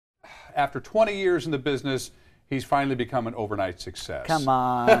After 20 years in the business, he's finally become an overnight success. Come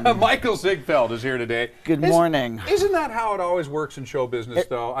on. Michael Ziegfeld is here today. Good morning. Isn't that how it always works in show business,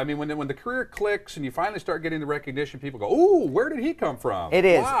 though? I mean, when the career clicks and you finally start getting the recognition, people go, "Ooh, where did he come from?" It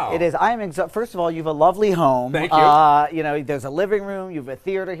is. Wow. It is. I am first of all, you have a lovely home. Thank you. You know, there's a living room. You have a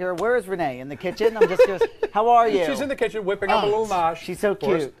theater here. Where is Renee? In the kitchen? I'm just curious. How are you? She's in the kitchen whipping up a little nosh. She's so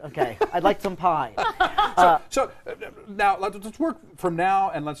cute. Okay. I'd like some pie. Now let's work from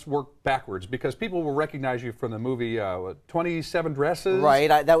now and let's work backwards, because people will recognize you from the movie 27 Dresses. Right.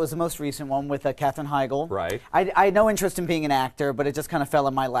 That was the most recent one with Katherine Heigl. Right. I had no interest in being an actor, but it just kind of fell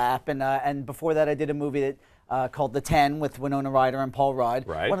in my lap. And before that, I did a movie that called The 10 with Winona Ryder and Paul Rudd.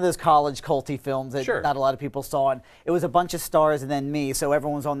 Right. One of those college culty films that Sure. not a lot of people saw. And it was a bunch of stars and then me, so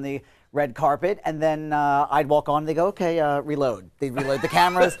everyone was on the red carpet, and then I'd walk on, they go, okay, reload. They'd reload the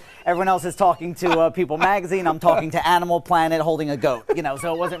cameras. Everyone else is talking to People Magazine. I'm talking to Animal Planet holding a goat, you know,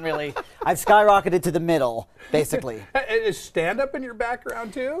 so it wasn't really, I've skyrocketed to the middle, basically. Is stand-up in your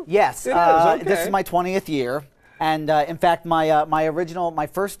background, too? Yes. It is, okay. This is my 20th year. And in fact, my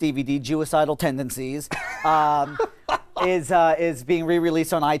first DVD, Jewicidal Tendencies, is being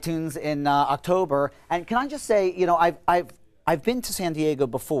re-released on iTunes in October. And can I just say, you know, I've been to San Diego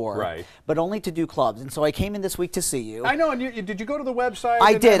before, right, but only to do clubs, and so I came in this week to see you. I know, and did you go to the website?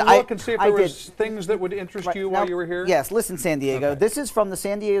 I did. And look and see if there was things that would interest you while you were here? Yes, listen, San Diego. Okay. This is from the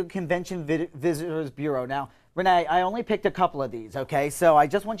San Diego Convention Visitors Bureau. Now, Renee, I only picked a couple of these, okay? So I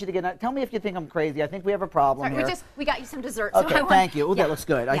just want you to tell me if you think I'm crazy. I think we have a problem here. We got you some dessert. Okay, so thank you. Oh, yeah. that looks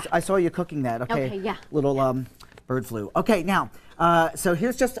good. Yeah. I saw you cooking that. Okay. Okay, yeah. Little bird flu. Okay, now, so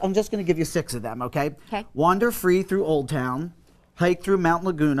I'm just going to give you 6 of them, okay? Okay. Wander free through Old Town. Hike through Mount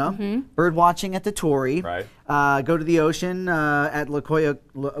Laguna, bird watching at the Torrey, right. Go to the ocean at La Jolla,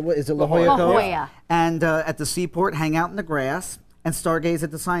 is it La Jolla Cove? La Jolla. And at the seaport, hang out in the grass, and stargaze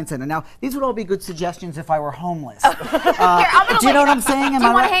at the Science Center. Now, these would all be good suggestions if I were homeless. Here, do you know what I'm saying? Do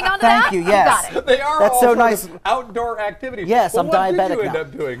you want to hang on to Thank that? you, yes. You got it. They are That's all so sort nice. of outdoor activities. Yes, well, I'm diabetic What did you now. end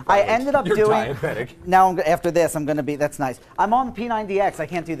up doing? I ended up You're doing. diabetic. Now, after this, I'm going to be. That's nice. I'm on P90X. I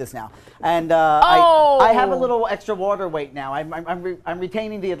can't do this now, and I have a little extra water weight now. I'm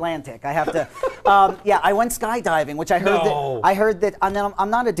retaining the Atlantic. I have to. Yeah, I went skydiving, which I heard No. that. I'm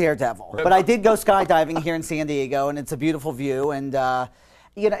not a daredevil, but I did go skydiving here in San Diego, and it's a beautiful view. And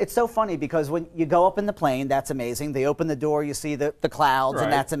you know, it's so funny because when you go up in the plane, that's amazing. They open the door, you see the clouds, Right.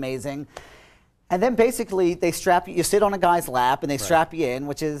 and that's amazing. And then basically they strap you. You sit on a guy's lap, and they strap you in,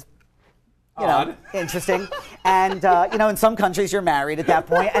 which is, you know, Odd. interesting. And you know, in some countries you're married at that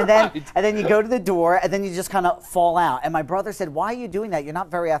point, and then you go to the door, and then you just kind of fall out. And my brother said, "Why are you doing that? You're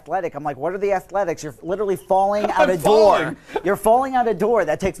not very athletic." I'm like, "What are the athletics? You're literally falling out a door. You're falling out a door.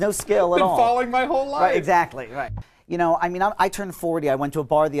 That takes no skill at all." I've been falling my whole life. Right, exactly, right. You know, I mean, I turned 40. I went to a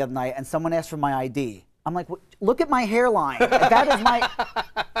bar the other night, and someone asked for my ID. I'm like, look at my hairline. That is my.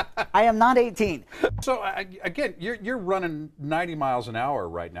 I am not 18. So again, you're running 90 miles an hour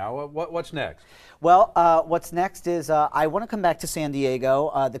right now. What's next? Well, what's next is I want to come back to San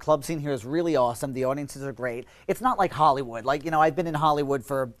Diego. The club scene here is really awesome. The audiences are great. It's not like Hollywood. Like, you know, I've been in Hollywood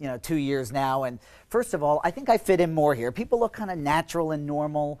for 2 years now, and first of all, I think I fit in more here. People look kind of natural and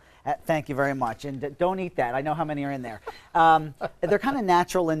normal. Thank you very much. And don't eat that. I know how many are in there. They're kind of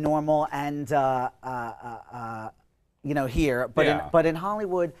natural and normal, and you know, here. But in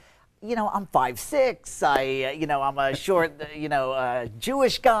Hollywood, you know, I'm 5'6". You know, I'm a short,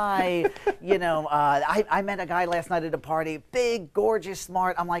 Jewish guy. You know, I met a guy last night at a party, big, gorgeous,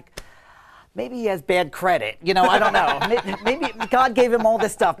 smart. I'm like, maybe he has bad credit. You know, I don't know. Maybe God gave him all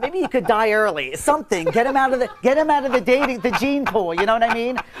this stuff. Maybe he could die early. Something. Get him out of the gene pool. You know what I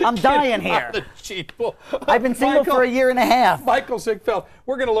mean? I'm dying here. The gene pool. I've been single for a year and a half. Michael Ziegfeld,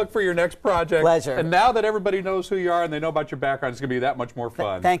 we're going to look for your next project. Pleasure. And now that everybody knows who you are and they know about your background, it's going to be that much more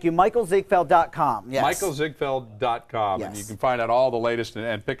fun. Thank you. MichaelZiegfeld.com. Yes. MichaelZiegfeld.com. Yes. And you can find out all the latest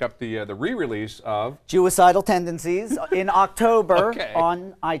and pick up the re-release of Jewicidal Tendencies in October Okay.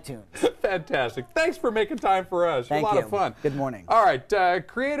 on iTunes. Fantastic. Thanks for making time for us. Thank a lot you. of fun. Good morning. All right.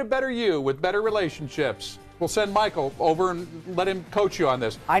 Create a better you with better relationships. We'll send Michael over and let him coach you on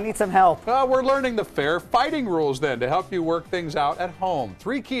this. I need some help. We're learning the fair fighting rules then to help you work things out at home.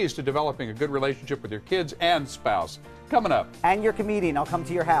 3 keys to developing a good relationship with your kids and spouse. Coming up. And your comedian. I'll come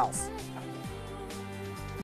to your house.